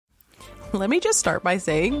let me just start by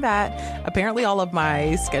saying that apparently all of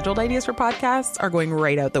my scheduled ideas for podcasts are going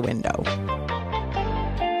right out the window.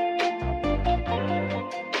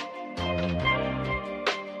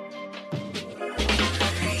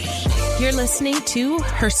 You're listening to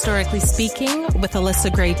Historically Speaking with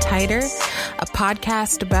Alyssa Gray Titer, a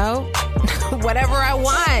podcast about whatever I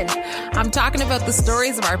want. I'm talking about the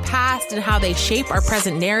stories of our past and how they shape our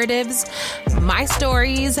present narratives. My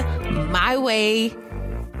stories, my way.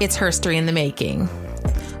 It's Herstory in the making.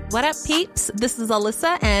 What up, peeps? This is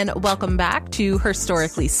Alyssa, and welcome back to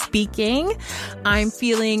Historically Speaking. I'm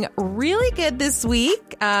feeling really good this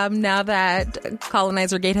week now that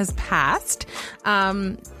Colonizer Gate has passed.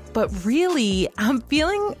 But really, I'm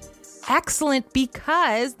feeling excellent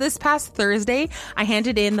because this past Thursday, I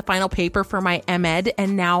handed in the final paper for my MEd,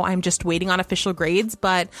 and now I'm just waiting on official grades.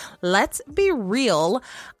 But let's be real,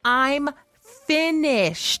 I'm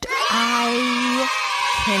finished. I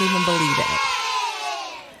can't even believe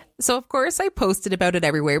it. So, of course, I posted about it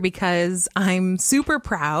everywhere because I'm super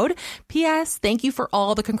proud. P.S. Thank you for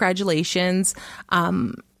all the congratulations.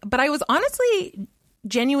 But I was honestly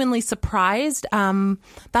genuinely surprised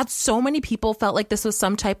that so many people felt like this was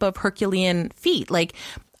some type of Herculean feat. Like,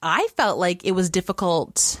 I felt like it was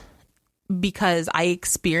difficult because I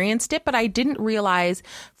experienced it, but I didn't realize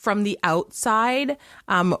from the outside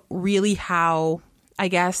really how, I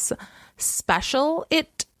guess, special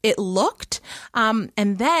it looked. And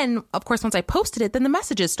then, of course, once I posted it, then the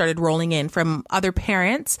messages started rolling in from other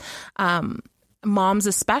parents, moms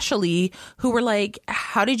especially, who were like,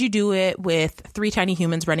 how did you do it with 3 tiny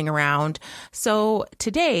humans running around? So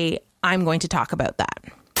today I'm going to talk about that.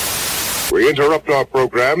 We interrupt our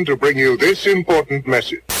program to bring you this important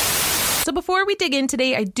message. So before we dig in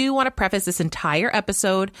today, I do want to preface this entire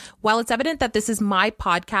episode. While it's evident that this is my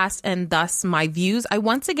podcast and thus my views, I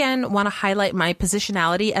once again want to highlight my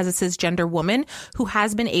positionality as a cisgender woman who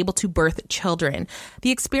has been able to birth children.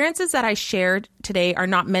 The experiences that I shared today are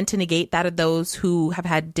not meant to negate that of those who have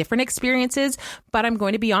had different experiences, but I'm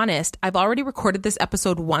going to be honest, I've already recorded this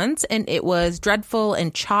episode once and it was dreadful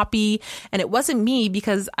and choppy, and it wasn't me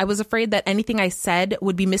because I was afraid that anything I said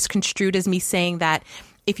would be misconstrued as me saying that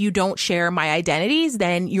if you don't share my identities,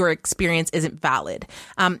 then your experience isn't valid.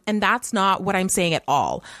 And that's not what I'm saying at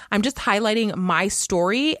all. I'm just highlighting my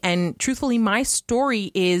story. And truthfully, my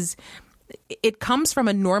story it comes from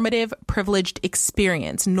a normative, privileged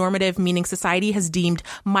experience. Normative meaning society has deemed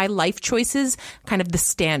my life choices kind of the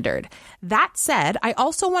standard. That said, I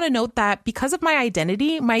also want to note that because of my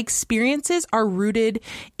identity, my experiences are rooted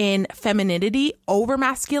in femininity over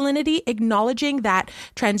masculinity, acknowledging that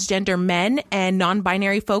transgender men and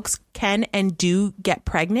non-binary folks can and do get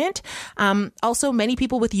pregnant. Also, many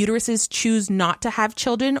people with uteruses choose not to have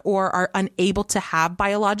children or are unable to have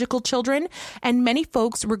biological children. And many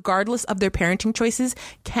folks, regardless of their parenting choices,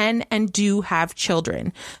 can and do have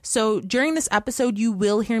children. So during this episode, you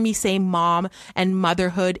will hear me say mom and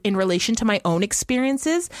motherhood in relation to my own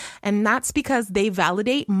experiences. And that's because they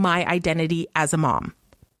validate my identity as a mom.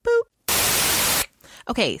 Boop.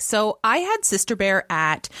 Okay, so I had Sister Bear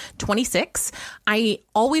at 26. I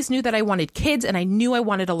always knew that I wanted kids and I knew I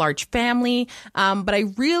wanted a large family. But I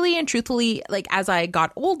really and truthfully, like as I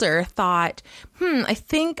got older, thought, I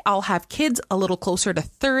think I'll have kids a little closer to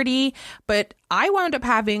 30. But I wound up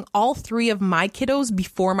having all 3 of my kiddos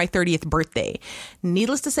before my 30th birthday.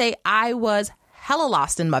 Needless to say, I was hella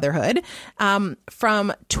lost in motherhood.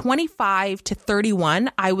 From 25 to 31,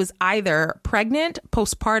 I was either pregnant,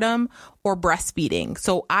 postpartum, or breastfeeding.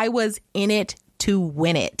 So I was in it to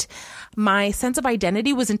win it. My sense of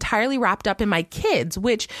identity was entirely wrapped up in my kids,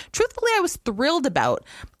 which truthfully I was thrilled about.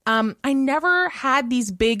 I never had these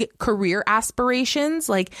big career aspirations.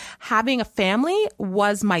 Like having a family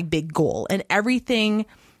was my big goal, and everything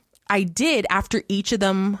I did after each of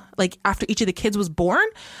them, like after each of the kids was born,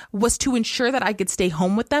 was to ensure that I could stay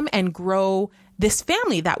home with them and grow this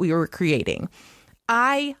family that we were creating.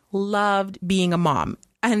 I loved being a mom.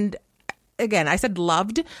 And again, I said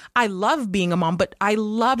loved. I love being a mom, but I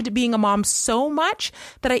loved being a mom so much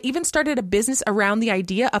that I even started a business around the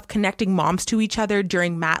idea of connecting moms to each other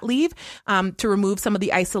during mat leave to remove some of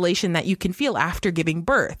the isolation that you can feel after giving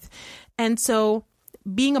birth. And so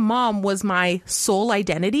being a mom was my sole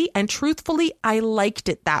identity, and truthfully, I liked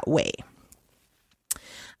it that way.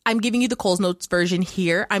 I'm giving you the Coles Notes version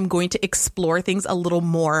here. I'm going to explore things a little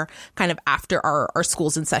more kind of after our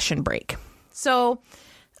school's in session break. So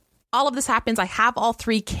all of this happens. I have all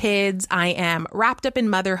 3 kids. I am wrapped up in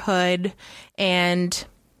motherhood, and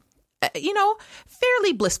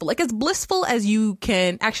fairly blissful, like as blissful as you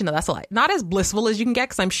can. Actually, no, that's a lie. Not as blissful as you can get,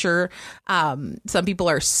 because I'm sure some people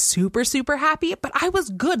are super, super happy, but I was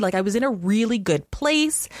good. Like I was in a really good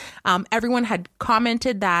place. Everyone had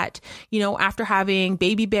commented that, after having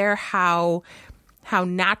Baby Bear, how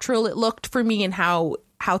natural it looked for me, and how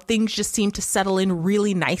things just seemed to settle in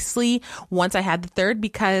really nicely once I had the third,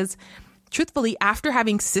 because truthfully, after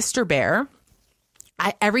having Sister Bear,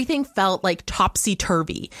 everything felt like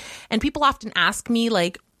topsy-turvy. And people often ask me,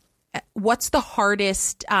 like, what's the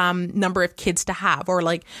hardest number of kids to have? Or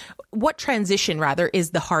like, what transition, rather, is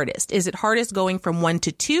the hardest? Is it hardest going from 1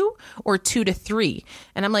 to 2 or 2 to 3?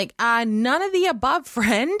 And I'm like, none of the above,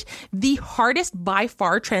 friend. The hardest by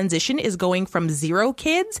far transition is going from 0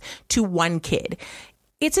 kids to 1 kid.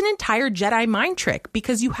 It's an entire Jedi mind trick,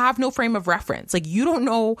 because you have no frame of reference. Like, you don't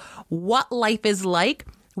know what life is like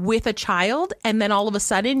with a child, and then all of a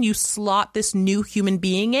sudden you slot this new human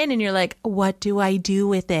being in, and you're like, what do I do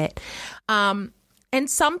with it? And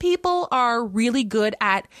some people are really good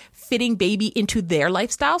at fitting baby into their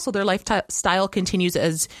lifestyle, so their lifestyle continues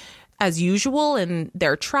as usual, and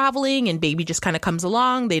they're traveling, and baby just kind of comes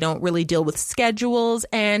along. They don't really deal with schedules,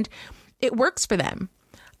 and it works for them.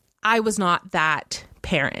 I was not that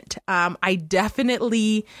parent. I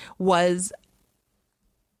definitely was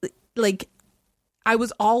like, I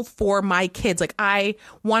was all for my kids. Like, I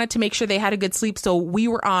wanted to make sure they had a good sleep. So we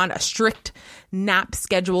were on a strict nap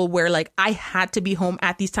schedule where, like, I had to be home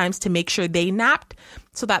at these times to make sure they napped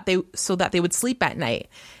so that they would sleep at night.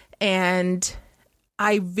 And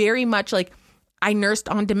I very much, like, I nursed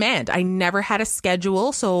on demand. I never had a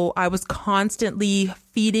schedule. So I was constantly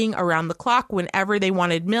feeding around the clock whenever they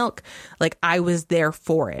wanted milk. Like, I was there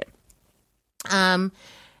for it. And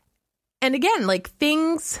again, like,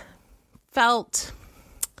 things felt,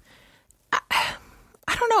 I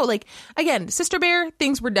don't know, like, again, Sister Bear,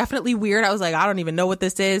 things were definitely weird. I was like, I don't even know what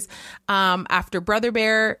this is. After Brother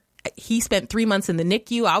Bear, he spent 3 months in the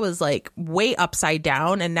NICU. I was like way upside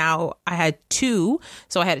down, and now I had 2.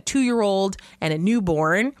 So I had a 2-year-old and a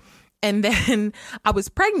newborn. And then I was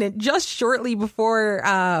pregnant just shortly before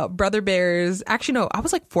Brother Bear's, actually, no, I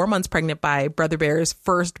was like 4 months pregnant by Brother Bear's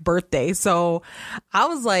first birthday. So I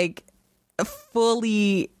was like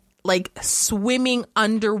fully like swimming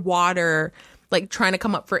underwater, like trying to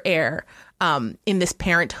come up for air in this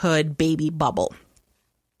parenthood baby bubble.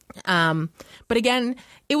 But again,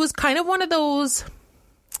 it was kind of one of those,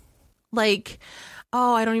 like,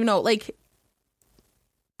 I don't even know, like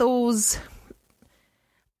those,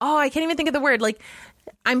 I can't even think of the word. Like,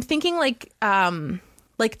 I'm thinking like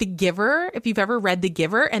The Giver, if you've ever read The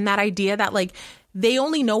Giver, and that idea that like they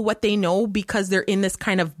only know what they know because they're in this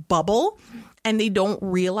kind of bubble, and they don't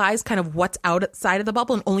realize kind of what's outside of the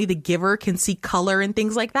bubble, and only the giver can see color and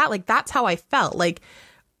things like that. Like, that's how I felt. Like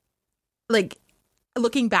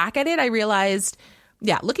looking back at it, I realized,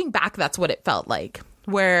 looking back, that's what it felt like,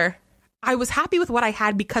 where I was happy with what I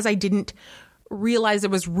had because I didn't realize there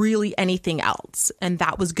was really anything else. And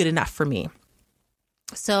that was good enough for me.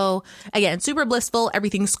 So again, super blissful.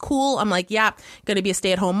 Everything's cool. I'm like, going to be a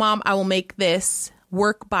stay-at-home mom. I will make this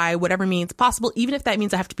work by whatever means possible, even if that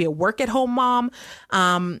means I have to be a work-at-home mom.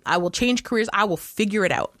 I will change careers. I will figure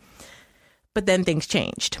it out. But then things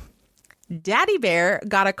changed. Daddy Bear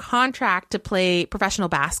got a contract to play professional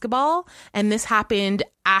basketball, and this happened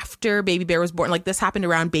after Baby Bear was born. Like, this happened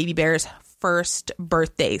around Baby Bear's first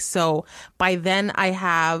birthday. So by then I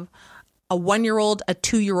have a 1-year-old, a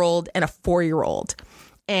 2-year-old, and a 4-year-old.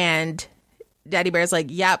 And Daddy Bear's like,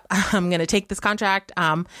 yep, I'm going to take this contract.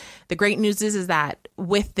 The great news is that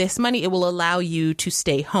with this money, it will allow you to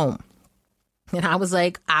stay home. And I was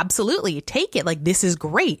like, absolutely, take it. Like, this is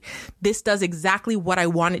great. This does exactly what I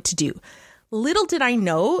want it to do. Little did I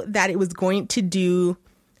know that it was going to do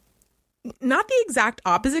not the exact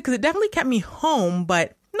opposite, because it definitely kept me home,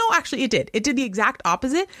 but no, actually it did. It did the exact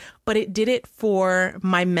opposite, but it did it for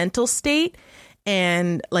my mental state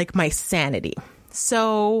and like my sanity.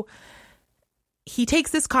 So he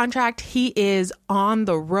takes this contract. He is on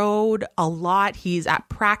the road a lot. He's at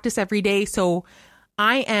practice every day. So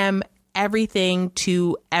I am everything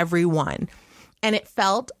to everyone. And it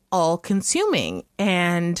felt all consuming.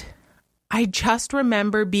 And I just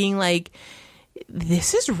remember being like,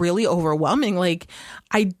 this is really overwhelming. Like,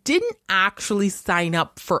 I didn't actually sign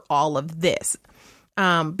up for all of this.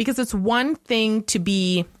 Because it's one thing to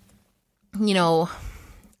be,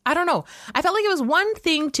 I don't know. I felt like it was one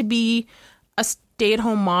thing to be a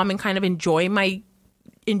stay-at-home mom and kind of enjoy my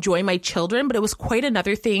children, but it was quite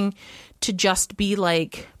another thing to just be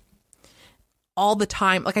like all the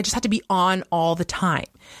time. Like I just had to be on all the time.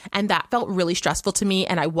 And that felt really stressful to me.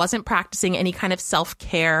 And I wasn't practicing any kind of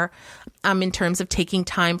self-care in terms of taking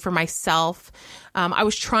time for myself. I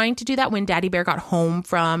was trying to do that when Daddy Bear got home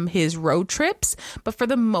from his road trips. But for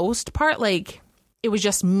the most part, like it was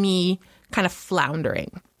just me kind of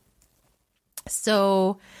floundering.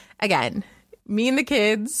 So again, me and the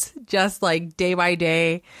kids, just like day by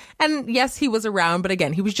day. And yes, he was around, but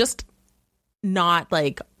again, he was just not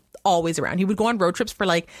like always around. He would go on road trips for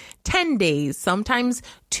like 10 days, sometimes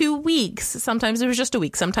 2 weeks. Sometimes it was just a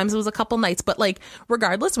week. Sometimes it was a couple nights. But like,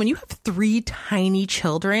 regardless, when you have 3 tiny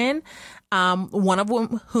children, one of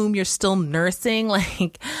whom you're still nursing,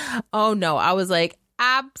 like, oh no, I was like,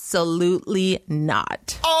 absolutely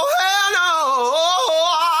not. Oh, hell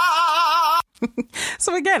no.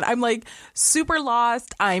 So again, I'm like super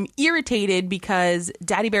lost. I'm irritated because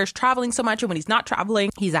Daddy Bear's traveling so much. And when he's not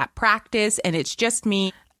traveling, he's at practice and it's just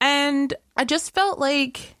me. And I just felt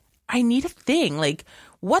like I need a thing. Like,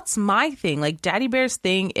 what's my thing? Like, Daddy Bear's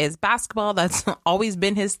thing is basketball. That's always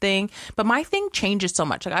been his thing. But my thing changes so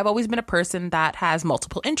much. Like, I've always been a person that has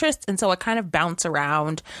multiple interests. And so I kind of bounce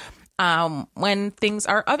around when things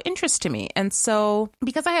are of interest to me. And so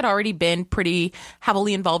because I had already been pretty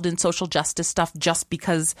heavily involved in social justice stuff just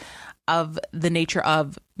because of the nature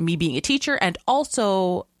of me being a teacher and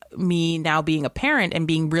also me now being a parent and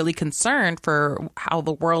being really concerned for how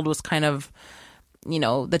the world was kind of, you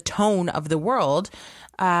know, the tone of the world,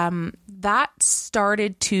 that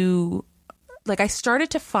started to, like, I started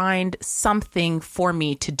to find something for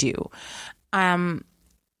me to do.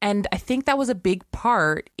 And I think that was a big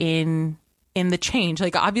part in the change.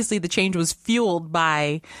 Like, obviously the change was fueled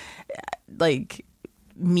by like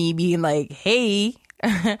me being like, hey,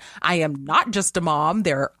 I am not just a mom.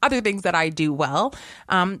 There are other things that I do well.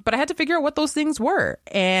 But I had to figure out what those things were.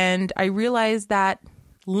 And I realized that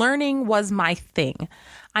learning was my thing.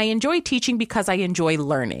 I enjoy teaching because I enjoy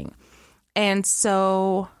learning. And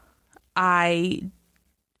so I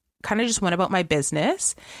kind of just went about my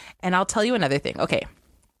business. And I'll tell you another thing. Okay,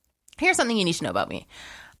 here's something you need to know about me.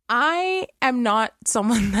 I am not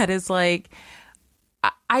someone that is like,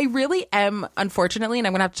 I really am, unfortunately, and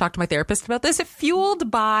I'm going to have to talk to my therapist about this, fueled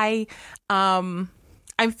by, I'm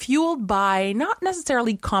fueled by not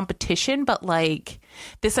necessarily competition, but like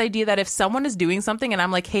this idea that if someone is doing something and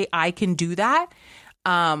I'm like, hey, I can do that,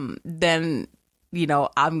 then, you know,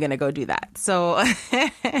 I'm going to go do that. So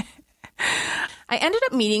I ended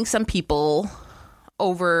up meeting some people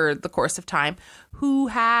over the course of time who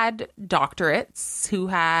had doctorates, who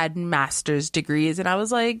had master's degrees. And I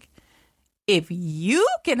was like, if you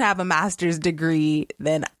can have a master's degree,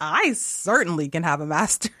 then I certainly can have a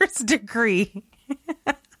master's degree.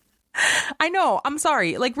 I know. I'm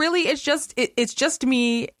sorry. Like, really, it's just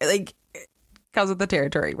me, like, comes with the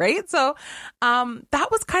territory, right? So that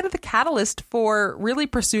was kind of the catalyst for really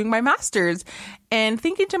pursuing my master's and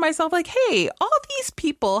thinking to myself, like, hey, all these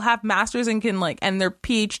people have masters and can like, and their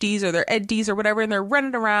PhDs or their EdDs or whatever, and they're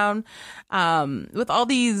running around with all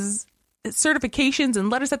these certifications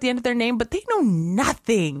and letters at the end of their name, but they know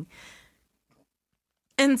nothing.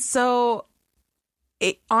 And so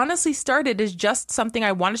it honestly started as just something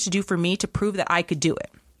I wanted to do for me to prove that I could do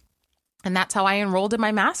it. And that's how I enrolled in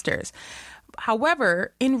my master's.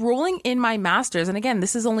 However, enrolling in my master's, and again,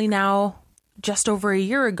 this is only now just over a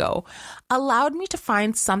year ago, allowed me to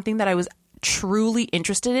find something that I was truly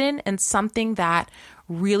interested in and something that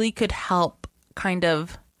really could help kind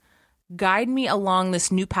of guide me along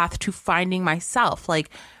this new path to finding myself. Like,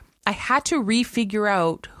 I had to refigure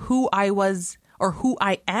out who I was or who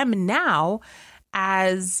I am now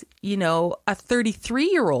as, you know, a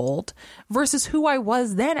 33-year-old versus who I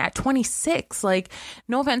was then at 26. Like,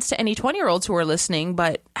 no offense to any 20-year-olds who are listening,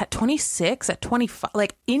 but at 26, at 25,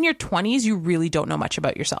 like in your 20s, you really don't know much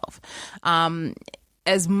about yourself.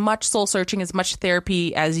 As much soul searching, as much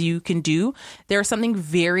therapy as you can do, there's something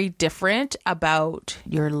very different about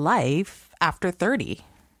your life after 30.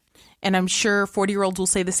 And I'm sure 40-year-olds will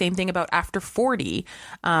say the same thing about after 40.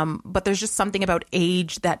 But there's just something about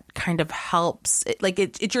age that kind of helps.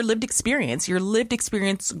 It's your lived experience. Your lived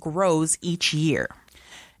experience grows each year.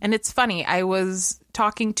 And it's funny. I was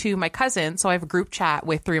talking to my cousin. So I have a group chat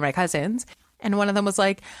with 3 of my cousins. And one of them was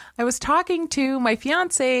like, I was talking to my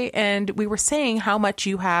fiance and we were saying how much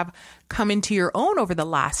you have come into your own over the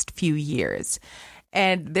last few years.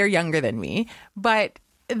 And they're younger than me. But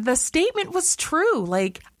the statement was true.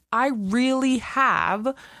 Like, I really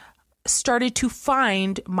have started to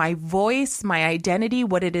find my voice, my identity,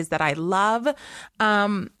 what it is that I love,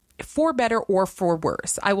 for better or for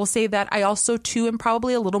worse. I will say that I also, too, am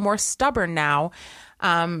probably a little more stubborn now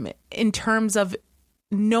in terms of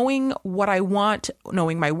knowing what I want,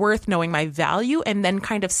 knowing my worth, knowing my value, and then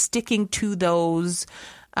kind of sticking to those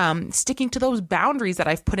boundaries that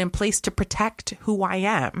I've put in place to protect who I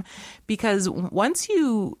am. Because once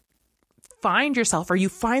you find yourself or you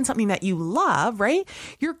find something that you love, right,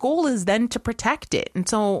 your goal is then to protect it. And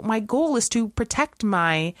so my goal is to protect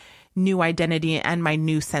my new identity and my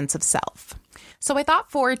new sense of self. So I thought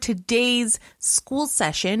for today's school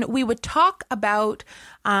session, we would talk about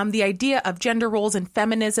the idea of gender roles and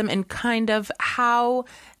feminism and kind of how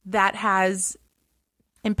that has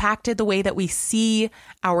impacted the way that we see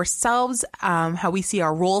ourselves, how we see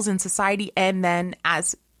our roles in society, and then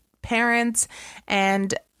as parents,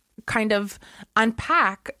 and kind of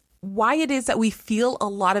unpack why it is that we feel a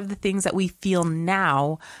lot of the things that we feel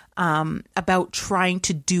now about trying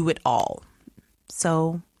to do it all.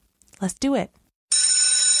 So let's do it.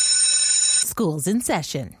 School's in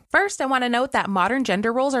session. First, I want to note that modern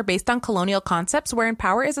gender roles are based on colonial concepts wherein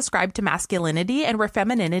power is ascribed to masculinity and where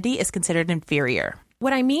femininity is considered inferior.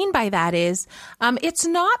 What I mean by that is, it's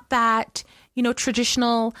not that,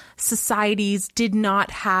 traditional societies did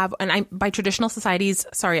not have, and by traditional societies,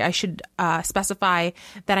 sorry, I should specify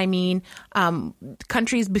that I mean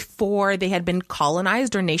countries before they had been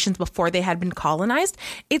colonized or nations before they had been colonized.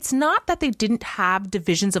 It's not that they didn't have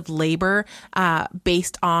divisions of labor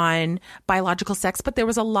based on biological sex, but there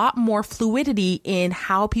was a lot more fluidity in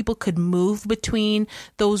how people could move between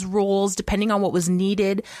those roles depending on what was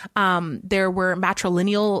needed. There were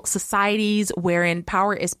matrilineal societies wherein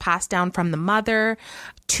power is passed down from the mother.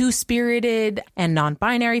 Two-spirited and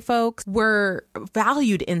non-binary folks were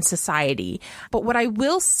valued in society. But what I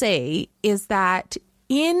will say is that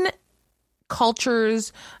in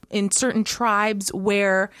cultures, in certain tribes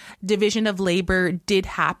where division of labor did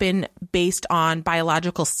happen based on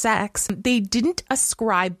biological sex, they didn't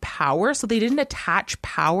ascribe power. So they didn't attach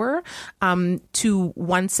power to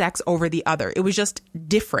one sex over the other. It was just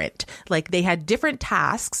different. Like they had different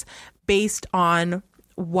tasks based on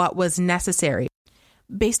what was necessary.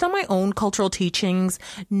 Based on my own cultural teachings,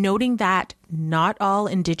 noting that not all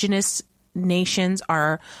Indigenous nations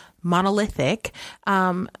are monolithic,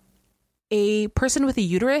 a person with a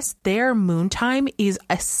uterus, their moon time is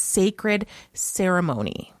a sacred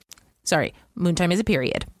ceremony. Sorry, moon time is a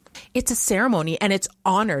period. It's a ceremony and it's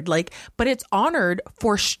honored, but it's honored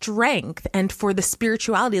for strength and for the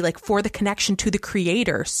spirituality, for the connection to the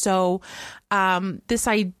creator. So this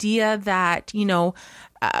idea that,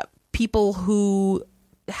 people who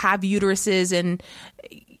have uteruses and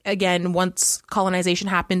again, once colonization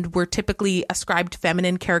happened, were typically ascribed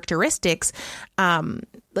feminine characteristics,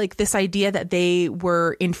 this idea that they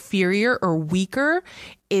were inferior or weaker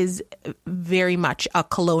is very much a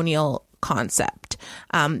colonial concept.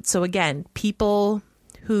 So again, people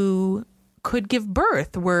who could give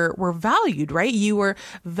birth were valued, right? You were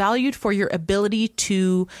valued for your ability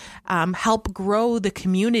to help grow the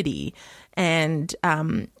community and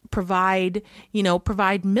provide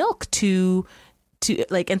milk to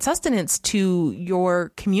and sustenance to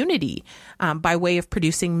your community by way of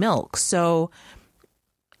producing milk. So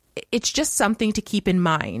it's just something to keep in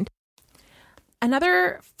mind.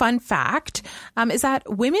 Another fun fact is that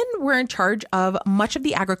women were in charge of much of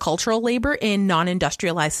the agricultural labor in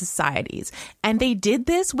non-industrialized societies, and they did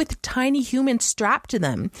this with tiny humans strapped to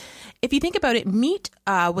them. If you think about it, meat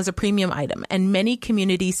was a premium item, and many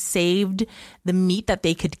communities saved the meat that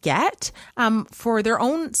they could get for their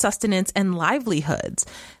own sustenance and livelihoods.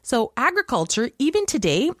 So agriculture, even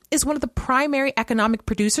today, is one of the primary economic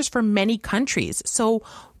producers for many countries. So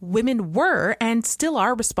women were and still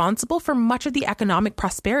are responsible for much of the economic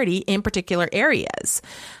prosperity in particular areas.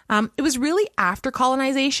 It was really after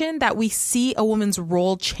colonization that we see a woman's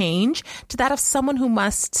role change to that of someone who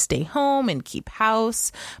must stay home and keep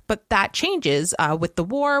house. But that changes with the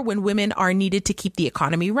war when women are needed to keep the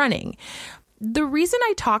economy running. The reason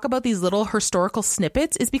I talk about these little historical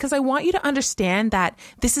snippets is because I want you to understand that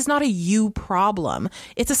this is not a you problem.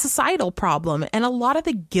 It's a societal problem. And a lot of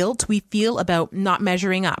the guilt we feel about not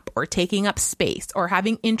measuring up or taking up space or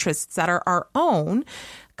having interests that are our own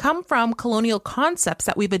come from colonial concepts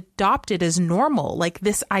that we've adopted as normal, like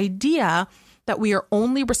this idea that we are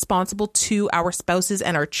only responsible to our spouses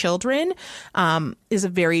and our children is a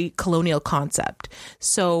very colonial concept.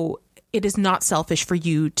 So it is not selfish for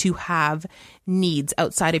you to have needs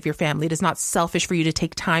outside of your family. It is not selfish for you to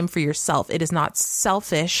take time for yourself. It is not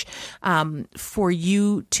selfish for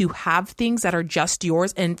you to have things that are just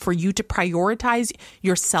yours and for you to prioritize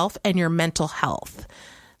yourself and your mental health.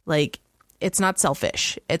 It's not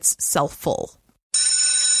selfish. It's selfful.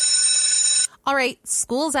 All right,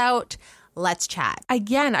 school's out. Let's chat.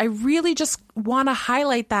 Again, I really just want to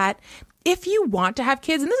highlight that if you want to have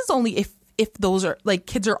kids, and this is only if those are like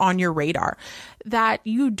kids are on your radar, that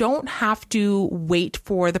you don't have to wait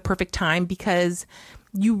for the perfect time, because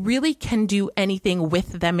you really can do anything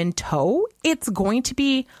with them in tow. It's going to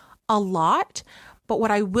be a lot, but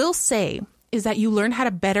what I will say is that you learn how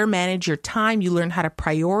to better manage your time. You learn how to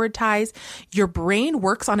prioritize. Your brain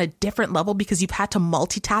works on a different level because you've had to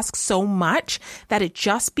multitask so much that it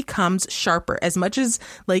just becomes sharper. As much as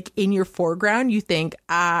like in your foreground, you think,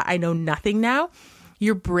 I know nothing now.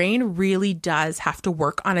 Your brain really does have to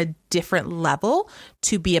work on a different level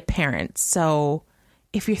to be a parent. So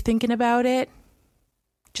if you're thinking about it,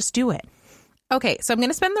 just do it. Okay, so I'm going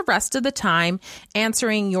to spend the rest of the time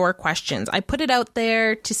answering your questions. I put it out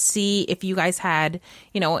there to see if you guys had,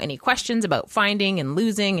 any questions about finding and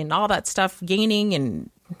losing and all that stuff, gaining and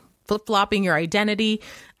flip-flopping your identity.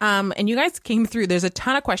 And you guys came through. There's a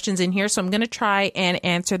ton of questions in here, so I'm going to try and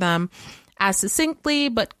answer them as succinctly,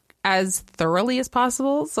 but as thoroughly as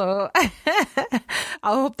possible. So I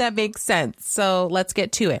hope that makes sense. So let's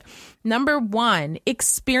get to it. Number 1,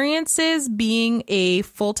 experiences being a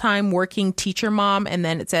full-time working teacher mom. And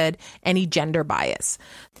then it said any gender bias.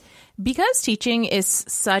 Because teaching is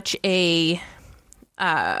such a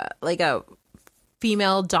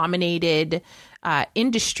female dominated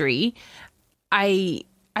industry, I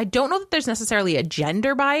don't know that there's necessarily a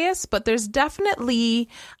gender bias, but there's definitely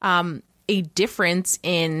a difference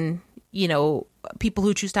in, people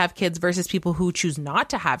who choose to have kids versus people who choose not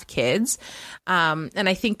to have kids. And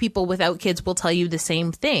I think people without kids will tell you the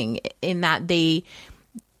same thing, in that they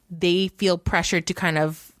feel pressured to kind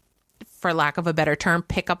of, for lack of a better term,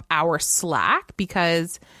 pick up our slack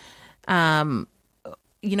because,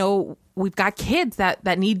 we've got kids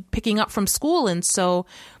that need picking up from school. And so,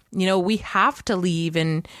 we have to leave,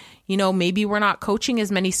 and, maybe we're not coaching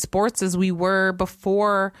as many sports as we were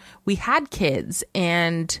before we had kids.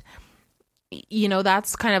 And,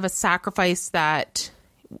 that's kind of a sacrifice that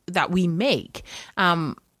we make.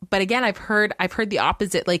 But again, I've heard the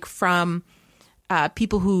opposite, like from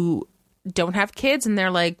people who don't have kids, and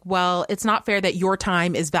they're like, well, it's not fair that your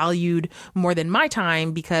time is valued more than my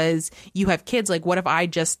time because you have kids. Like, what if I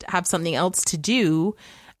just have something else to do?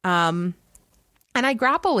 And I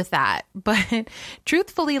grapple with that. But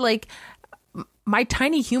truthfully, like, my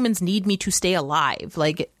tiny humans need me to stay alive.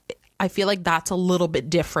 Like, I feel like that's a little bit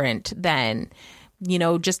different than,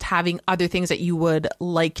 just having other things that you would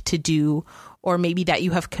like to do, or maybe that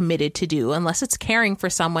you have committed to do, unless it's caring for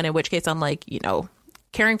someone, in which case I'm like,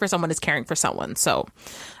 caring for someone is caring for someone. So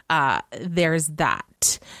there's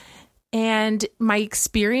that. And my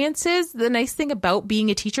experiences, the nice thing about being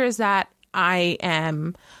a teacher is that I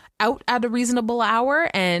am out at a reasonable hour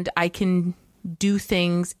and I can do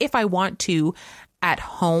things if I want to at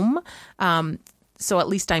home. So at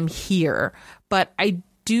least I'm here. But I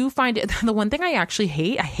do find it, the one thing I actually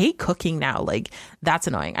hate, I hate cooking now. Like, that's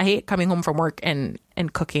annoying. I hate coming home from work and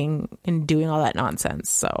cooking and doing all that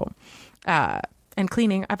nonsense. So, and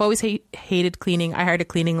cleaning. I've always hated cleaning. I hired a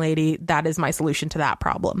cleaning lady. That is my solution to that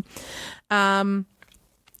problem.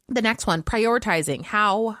 The next one, prioritizing.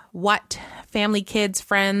 How, what, family, kids,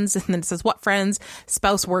 friends, and then it says what friends,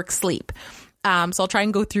 spouse, work, sleep. So I'll try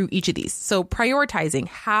and go through each of these. So prioritizing,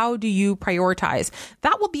 how do you prioritize?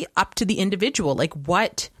 That will be up to the individual, like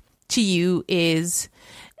what to you is,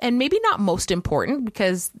 and maybe not most important,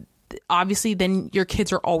 because obviously then your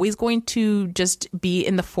kids are always going to just be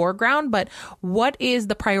in the foreground, but what is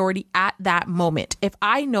the priority at that moment? If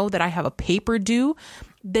I know that I have a paper due,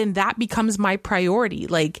 then that becomes my priority.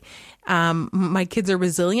 Like, my kids are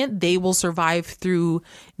resilient. They will survive through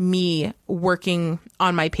me working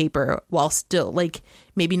on my paper while still, like,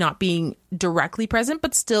 maybe not being directly present,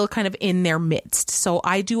 but still kind of in their midst. So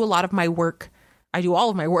I do all of my work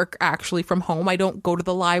actually from home. I don't go to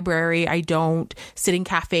the library. I don't sit in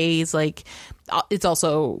cafes. Like, it's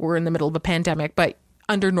also, we're in the middle of a pandemic, but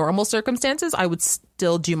under normal circumstances, I would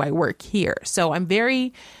still do my work here. So I'm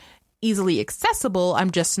very easily accessible. I'm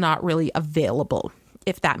just not really available,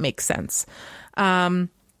 if that makes sense. Prioritizing.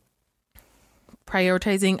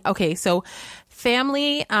 Okay. So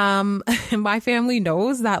family, my family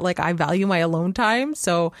knows that, like, I value my alone time.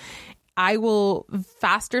 So I will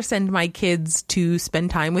faster send my kids to spend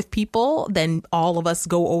time with people than all of us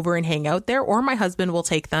go over and hang out there, or my husband will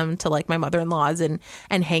take them to, like, my mother-in-law's and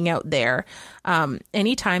hang out there.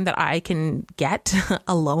 Any time that I can get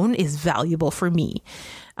alone is valuable for me.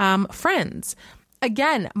 Friends.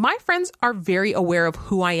 Again, my friends are very aware of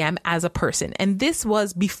who I am as a person. And this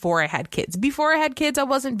was before I had kids. Before I had kids, I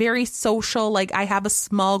wasn't very social. Like, I have a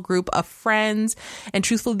small group of friends, and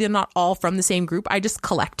truthfully, they're not all from the same group. I just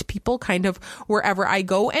collect people kind of wherever I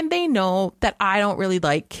go. And they know that I don't really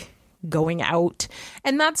like going out.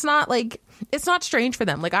 And that's not like, it's not strange for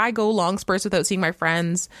them. Like I go long spurts without seeing my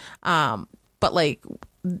friends. But like,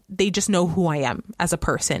 they just know who I am as a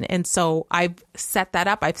person. And so I've set that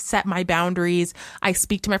up. I've set my boundaries. I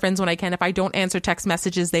speak to my friends when I can. If I don't answer text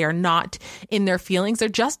messages, they are not in their feelings. They're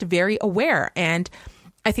just very aware. And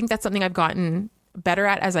I think that's something I've gotten better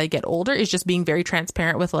at as I get older, is just being very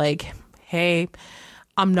transparent with like, hey,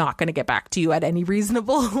 I'm not going to get back to you at any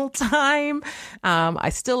reasonable time. I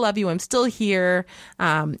still love you. I'm still here.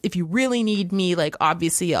 If you really need me, like,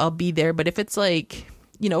 obviously I'll be there. But if it's like,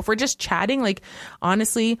 you know, if we're just chatting, like,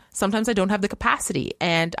 honestly, sometimes I don't have the capacity,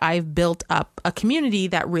 and I've built up a community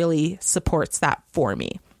that really supports that for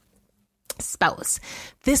me. Spouse.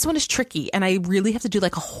 This one is tricky, and I really have to do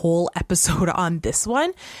like a whole episode on this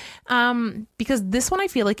one, because this one I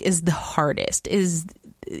feel like is the hardest, is,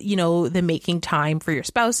 you know, the making time for your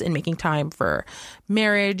spouse and making time for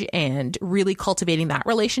marriage and really cultivating that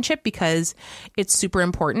relationship, because it's super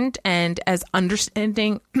important. And as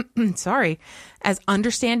understanding, as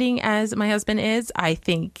understanding as my husband is, I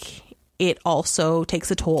think it also takes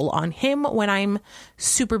a toll on him when I'm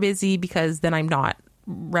super busy, because then I'm not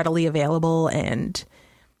readily available. And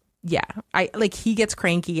yeah, he gets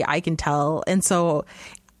cranky, I can tell. And so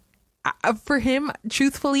for him,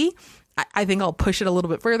 truthfully, I think I'll push it a little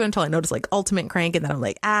bit further until I notice like ultimate crank. And then I'm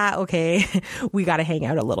like, okay, we got to hang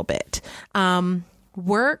out a little bit.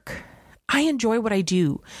 Work, I enjoy what I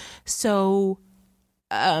do. So,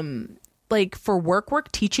 like for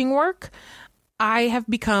work, teaching work, I have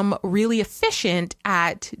become really efficient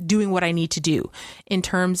at doing what I need to do, in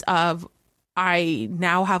terms of I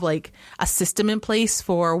now have like a system in place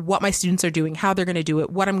for what my students are doing, how they're going to do it,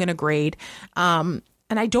 what I'm going to grade.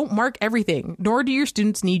 And I don't mark everything, nor do your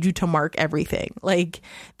students need you to mark everything. Like,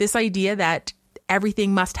 this idea that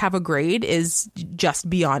everything must have a grade is just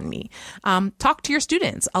beyond me. Talk to your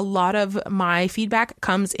students. A lot of my feedback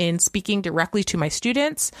comes in speaking directly to my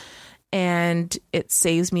students, and it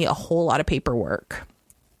saves me a whole lot of paperwork.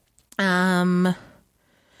 What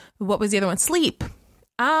was the other one? Sleep.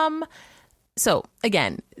 So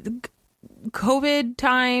again, COVID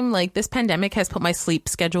time, like this pandemic has put my sleep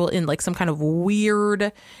schedule in like some kind of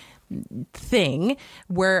weird thing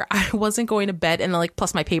where I wasn't going to bed, and like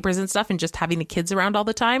plus my papers and stuff, and just having the kids around all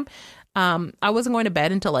the time. I wasn't going to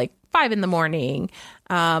bed until like 5 a.m,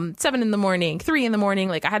 7 a.m, 3 a.m.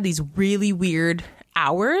 Like I had these really weird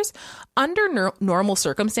hours. Under normal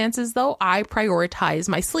circumstances though, I prioritize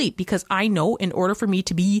my sleep, because I know in order for me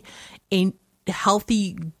to be a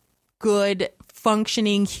healthy, good,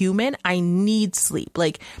 functioning human, I need sleep.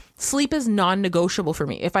 Like, sleep is non-negotiable for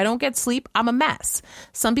me. If I don't get sleep, I'm a mess.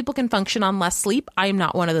 Some people can function on less sleep. I am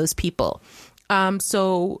not one of those people.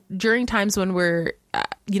 So during times when we're,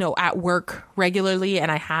 at work regularly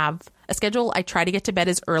and I have a schedule, I try to get to bed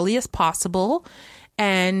as early as possible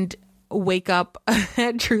and wake up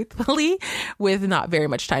truthfully with not very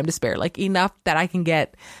much time to spare, like enough that I can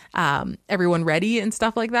get everyone ready and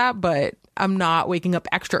stuff like that. But I'm not waking up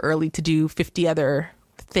extra early to do 50 other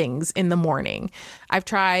things in the morning. I've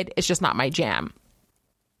tried. It's just not my jam.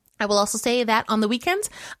 I will also say that on the weekends,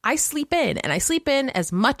 I sleep in, and I sleep in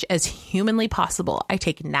as much as humanly possible. I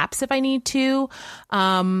take naps if I need to.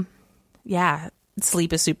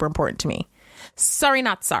 Sleep is super important to me. Sorry,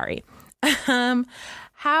 not sorry.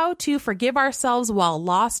 How to forgive ourselves while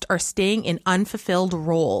lost or staying in unfulfilled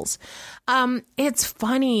roles. It's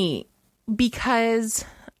funny because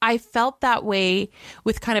I felt that way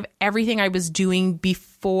with kind of everything I was doing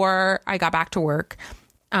before I got back to work.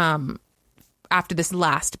 After this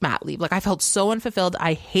last mat leave, like I felt so unfulfilled.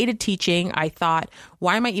 I hated teaching. I thought,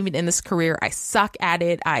 why am I even in this career? I suck at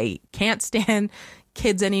it. I can't stand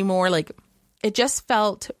kids anymore. Like, it just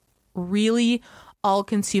felt really all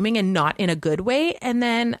consuming and not in a good way. And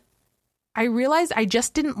then I realized I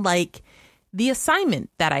just didn't like the assignment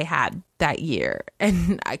that I had that year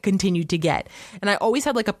and I continued to get. And I always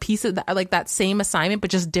had like a piece of that, like that same assignment,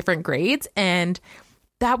 but just different grades. And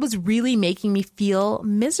that was really making me feel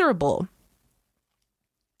miserable.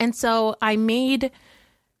 And so I made,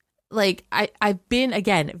 like, I've been,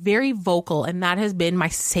 again, very vocal, and that has been my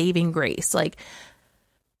saving grace. Like,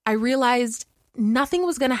 I realized nothing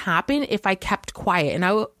was going to happen if I kept quiet.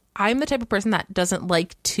 And I'm the type of person that doesn't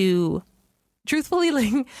like to, truthfully,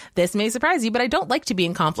 like, this may surprise you, but I don't like to be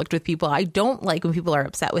in conflict with people. I don't like when people are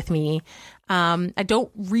upset with me. I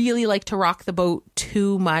don't really like to rock the boat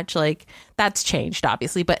too much. Like, that's changed,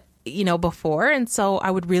 obviously, but before. And so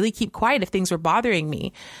I would really keep quiet if things were bothering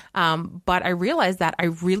me. But I realized that I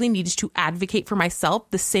really needed to advocate for myself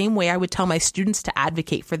the same way I would tell my students to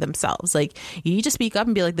advocate for themselves. Like, you need to speak up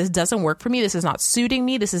and be like, this doesn't work for me. This is not suiting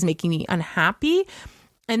me. This is making me unhappy.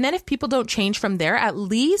 And then if people don't change from there, at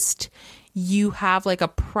least you have like a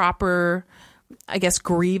proper, I guess,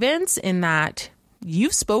 grievance in that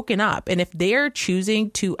you've spoken up. And if they're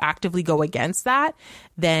choosing to actively go against that,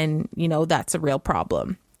 then, you know, that's a real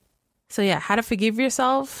problem. So yeah, how to forgive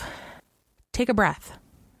yourself. Take a breath.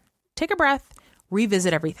 Take a breath,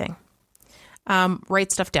 revisit everything.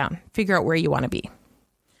 Write stuff down, figure out where you want to be.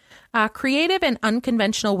 Creative and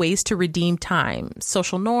unconventional ways to redeem time,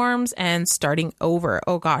 social norms, and starting over.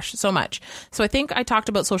 Oh gosh, so much. So I think I talked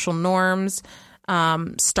about social norms,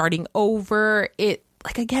 starting over.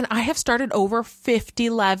 Again, I have started over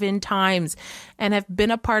 11 times and have been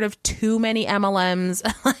a part of too many MLMs.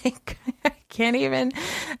 Like, I can't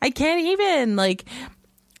even, like,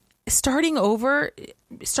 start over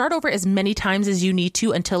as many times as you need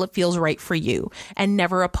to until it feels right for you, and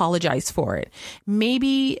never apologize for it.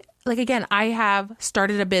 Maybe, like, again, I have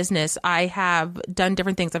started a business. I have done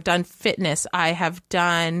different things. I've done fitness. I have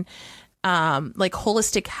done like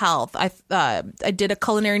holistic health. I did a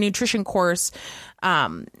culinary nutrition course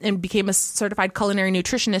and became a certified culinary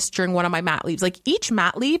nutritionist during one of my mat leaves. Like, each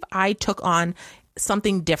mat leave, I took on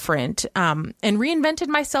something different and reinvented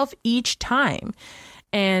myself each time.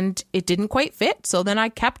 And it didn't quite fit. So then I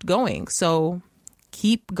kept going. So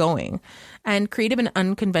keep going. And creative and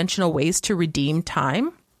unconventional ways to redeem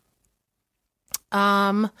time.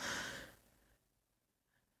 Start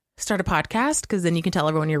a podcast, because then you can tell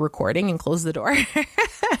everyone you're recording and close the door.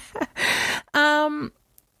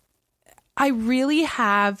 I really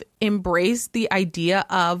have embraced the idea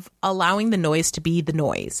of allowing the noise to be the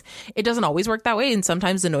noise. It doesn't always work that way, and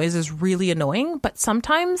sometimes the noise is really annoying, but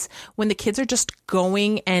sometimes when the kids are just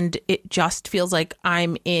going and it just feels like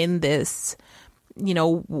I'm in this, you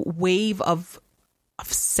know, wave of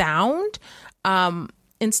sound,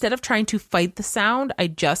 instead of trying to fight the sound, I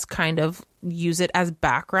just kind of use it as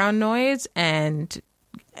background noise and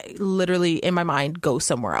literally in my mind go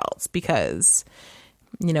somewhere else, because,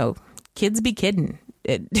 you know, kids be kidding.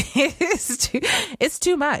 It's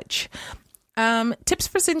too much. Tips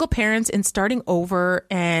for single parents in starting over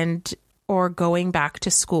or going back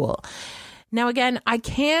to school. Now, again, I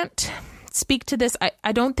can't speak to this.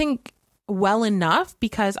 I don't think well enough,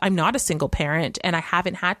 because I'm not a single parent and I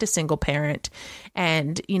haven't had to single parent.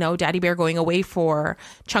 And, you know, Daddy Bear going away for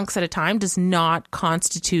chunks at a time does not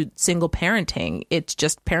constitute single parenting. It's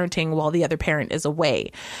just parenting while the other parent is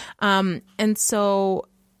away. And so,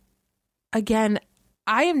 again,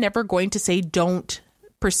 I am never going to say don't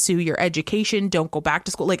pursue your education, don't go back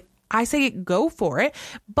to school. Like, I say go for it,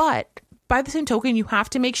 but by the same token, you have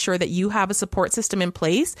to make sure that you have a support system in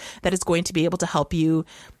place that is going to be able to help you,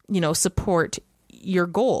 you know, support your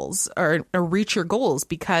goals or reach your goals,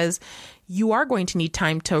 because you are going to need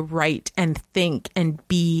time to write and think and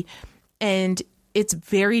be, and it's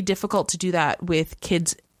very difficult to do that with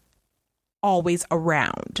kids always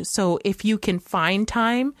around. So if you can find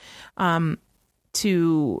time and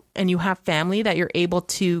you have family that you're able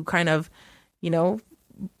to kind of, you know,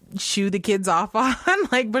 shoo the kids off on,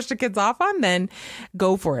 like push the kids off on, then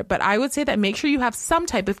go for it. But I would say that make sure you have some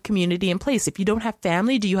type of community in place. If you don't have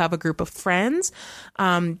family, do you have a group of friends?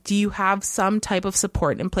 Do you have some type of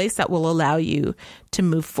support in place that will allow you to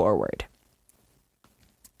move forward?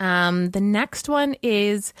 The next one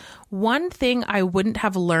is one thing I wouldn't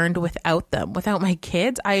have learned without them, without my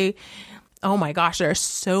kids. Oh my gosh, there are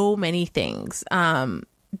so many things.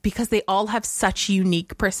 Because they all have such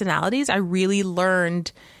unique personalities. I really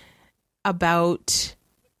learned about,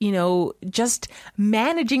 you know, just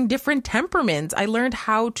managing different temperaments. I learned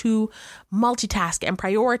how to multitask and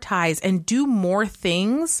prioritize and do more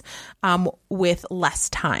things with less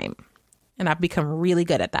time. And I've become really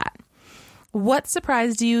good at that. What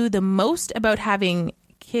surprised you the most about having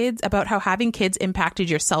kids, about how having kids impacted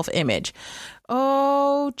your self-image?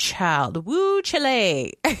 Oh, child. Woo,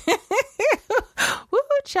 chile. Woo,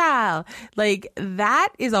 child. Like, that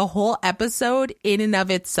is a whole episode in and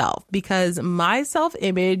of itself, because my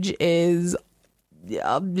self-image is,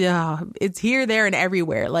 it's here, there, and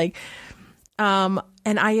everywhere. Like, and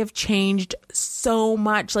I have changed so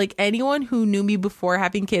much. Like, anyone who knew me before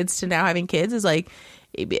having kids to now having kids is like,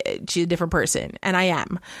 she's a different person. And I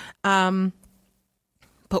am.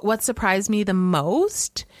 But what surprised me the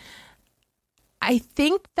most, I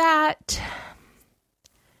think that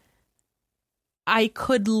I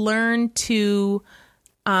could learn to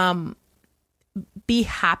be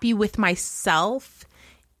happy with myself,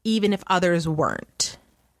 even if others weren't,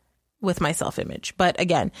 with my self-image. But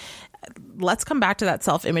again, let's come back to that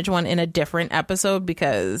self-image one in a different episode,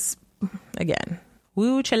 because, again,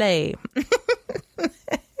 woo chile.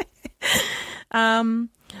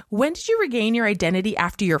 When did you regain your identity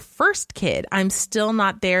after your first kid? I'm still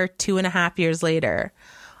not there 2.5 years later.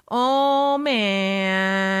 Oh,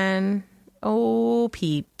 man. Oh,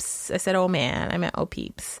 peeps. I said, oh, man. I meant, oh,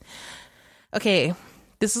 peeps. Okay.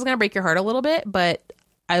 This is going to break your heart a little bit, but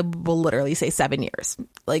I will literally say 7 years,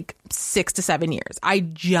 like 6 to 7 years. I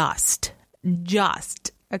just,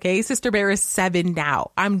 okay. Sister Bear is 7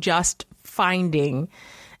 now. I'm just finding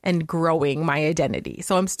and growing my identity.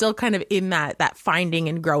 So I'm still kind of in that finding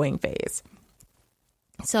and growing phase.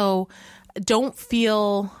 So don't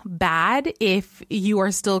feel bad if you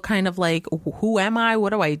are still kind of like, who am I?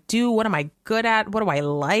 What do I do? What am I good at? What do I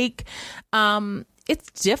like?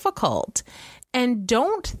 It's difficult. And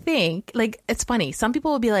don't think, like, it's funny. Some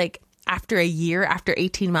people will be like, after a year, after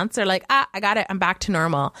 18 months, they're like, I got it. I'm back to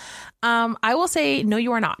normal. I will say, no,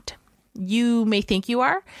 you are not. You may think you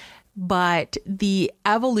are, but the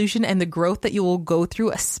evolution and the growth that you will go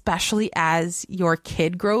through, especially as your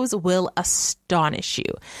kid grows, will astonish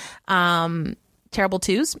you. Terrible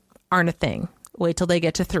twos aren't a thing. Wait till they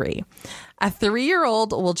get to 3. A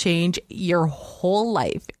 3-year-old will change your whole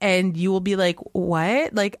life, and you will be like,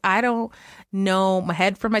 what? Like, I don't know my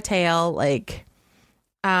head from my tail. Like,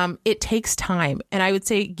 it takes time. And I would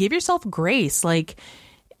say, give yourself grace. Like,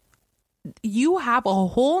 you have a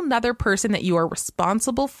whole nother person that you are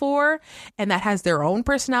responsible for, and that has their own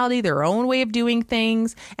personality, their own way of doing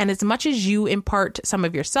things. And as much as you impart some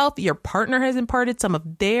of yourself, your partner has imparted some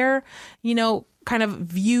of their, kind of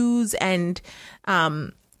views. And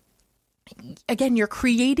again, you're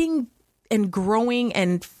creating and growing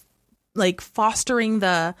and like fostering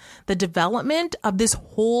the development of this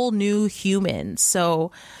whole new human.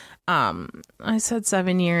 So I said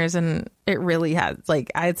 7 years, and it really has, like,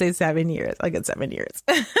 I'd say 7 years. I get 7 years.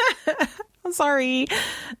 I'm sorry.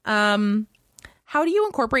 How do you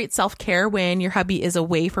incorporate self-care when your hubby is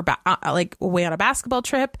away for away on a basketball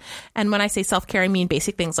trip? And when I say self-care, I mean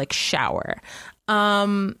basic things like shower.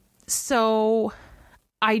 So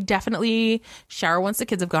I definitely shower once the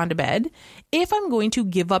kids have gone to bed. If I'm going to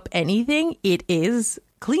give up anything, it is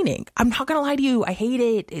cleaning. I'm not going to lie to you. I hate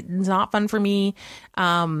it. It's not fun for me.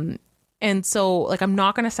 And so, like, I'm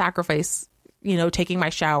not going to sacrifice, taking my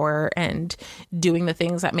shower and doing the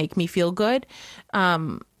things that make me feel good.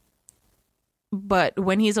 But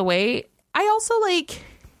when he's away, I also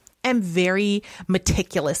am very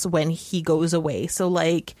meticulous when he goes away. So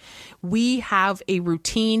like, we have a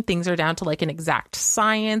routine. Things are down to like an exact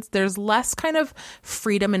science. There's less kind of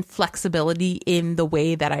freedom and flexibility in the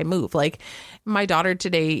way that I move. Like, my daughter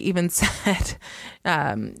today even said,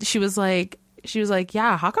 she was like,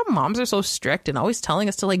 yeah, how come moms are so strict and always telling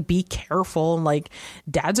us to like be careful, and like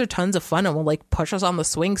dads are tons of fun and will like push us on the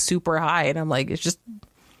swing super high. And I'm like, it's just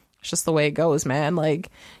the way it goes, man.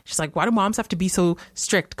 Like, she's like, why do moms have to be so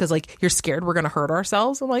strict? Because like, you're scared we're going to hurt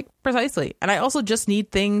ourselves. I'm like, precisely. And I also just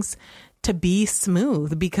need things to be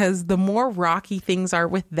smooth, because the more rocky things are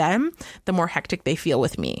with them, the more hectic they feel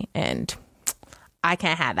with me. And I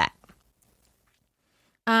can't have that.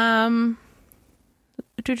 Where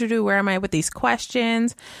am I with these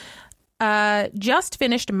questions? Just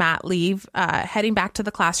finished mat leave, heading back to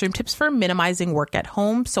the classroom. Tips for minimizing work at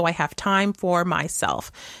home so I have time for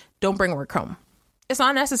myself. Don't bring work home. It's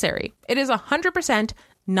not necessary. It is 100%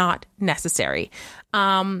 not necessary.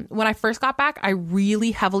 When I first got back, I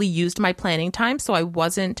really heavily used my planning time. So I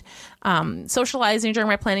wasn't socializing during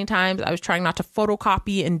my planning times. I was trying not to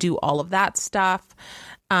photocopy and do all of that stuff.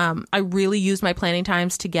 I really used my planning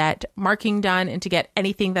times to get marking done and to get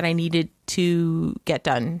anything that I needed to get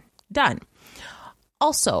done.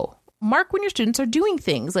 Also, mark when your students are doing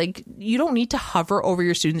things. Like, you don't need to hover over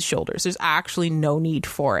your students' shoulders. There's actually no need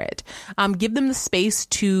for it. Give them the space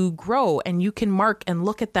to grow, and you can mark and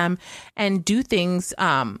look at them and do things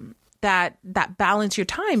that balance your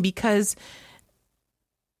time, because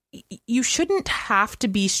you shouldn't have to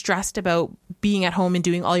be stressed about being at home and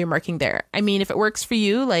doing all your marking there. I mean, if it works for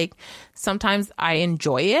you, like sometimes I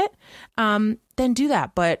enjoy it, then do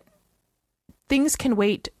that. But things can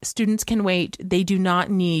wait. Students can wait. They do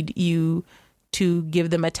not need you to give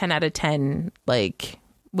them a 10 out of 10, like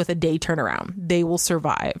with a day turnaround. They will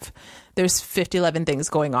survive. There's 11 things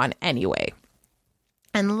going on anyway.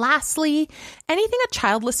 And lastly, anything a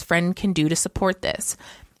childless friend can do to support this.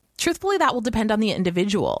 Truthfully, that will depend on the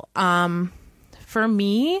individual. For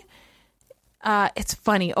me, it's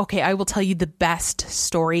funny. Okay, I will tell you the best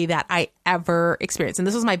story that I ever experienced. And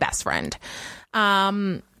this was my best friend.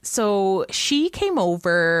 So she came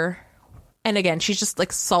over, and again, she's just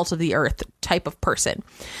like salt of the earth type of person.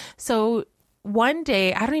 So one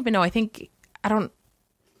day, I don't even know. I don't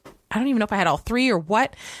even know if I had all 3 or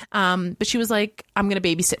what. But she was like, I'm going to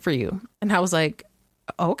babysit for you. And I was like,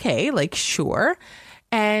 okay, like, sure.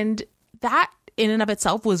 And that in and of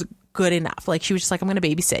itself was good enough. Like, she was just like, I'm going to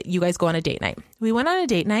babysit. You guys go on a date night. We went on a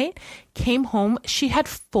date night, came home. She had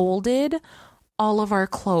folded all of our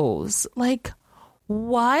clothes. Like,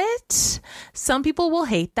 what? Some people will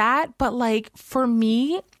hate that, but like, for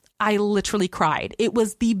me, I literally cried. It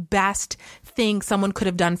was the best thing someone could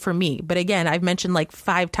have done for me. But again, I've mentioned like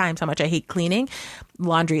 5 times how much I hate cleaning.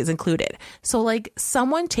 Laundry is included. So like,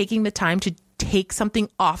 someone taking the time to take something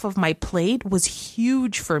off of my plate was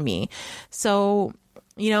huge for me. So,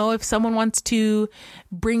 you know, if someone wants to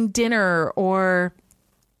bring dinner or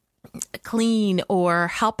clean or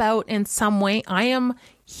help out in some way, I am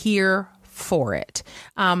here for it.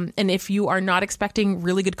 And if you are not expecting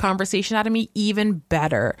really good conversation out of me, even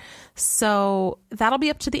better. So that'll be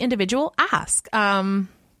up to the individual. Ask. I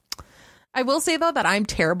will say though that I'm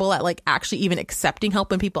terrible at like actually even accepting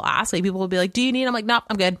help when people ask. Like, people will be like, do you need? I'm like, nope,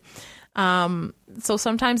 I'm good. So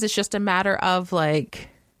sometimes it's just a matter of like,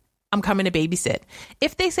 I'm coming to babysit.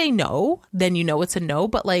 If they say no, then you know it's a no.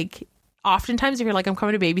 But like, oftentimes if you're like, I'm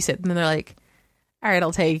coming to babysit, and then they're like, all right,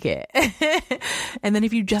 I'll take it. And then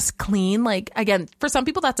if you just clean, like, again, for some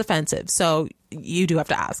people that's offensive. So you do have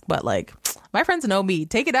to ask. But like, my friends know me.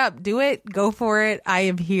 Take it up. Do it. Go for it. I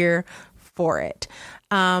am here for it.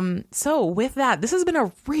 So with that, this has been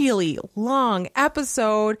a really long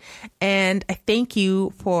episode. And I thank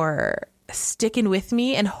you for sticking with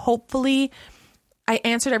me. And hopefully I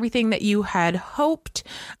answered everything that you had hoped.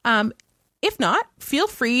 If not, feel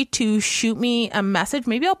free to shoot me a message.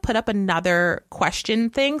 Maybe I'll put up another question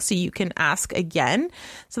thing so you can ask again.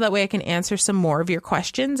 So that way I can answer some more of your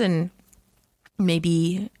questions and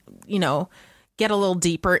maybe, you know, get a little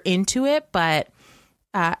deeper into it. But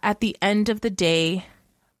at the end of the day,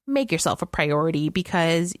 make yourself a priority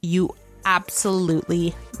because you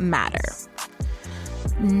absolutely matter.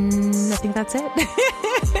 I think that's it.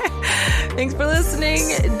 Thanks for listening.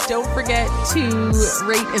 Don't forget to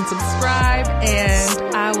rate and subscribe,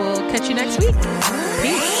 and I will catch you next week.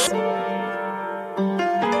 Peace.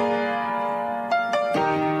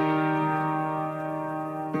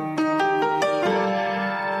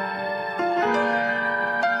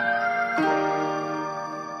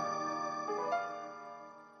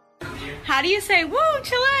 How do you say woo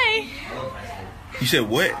Chile? You said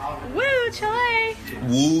what? Woo Chile.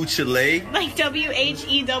 Woo Chile? Like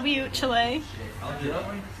WHEW Chile.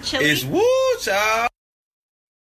 Chile. It's woo child.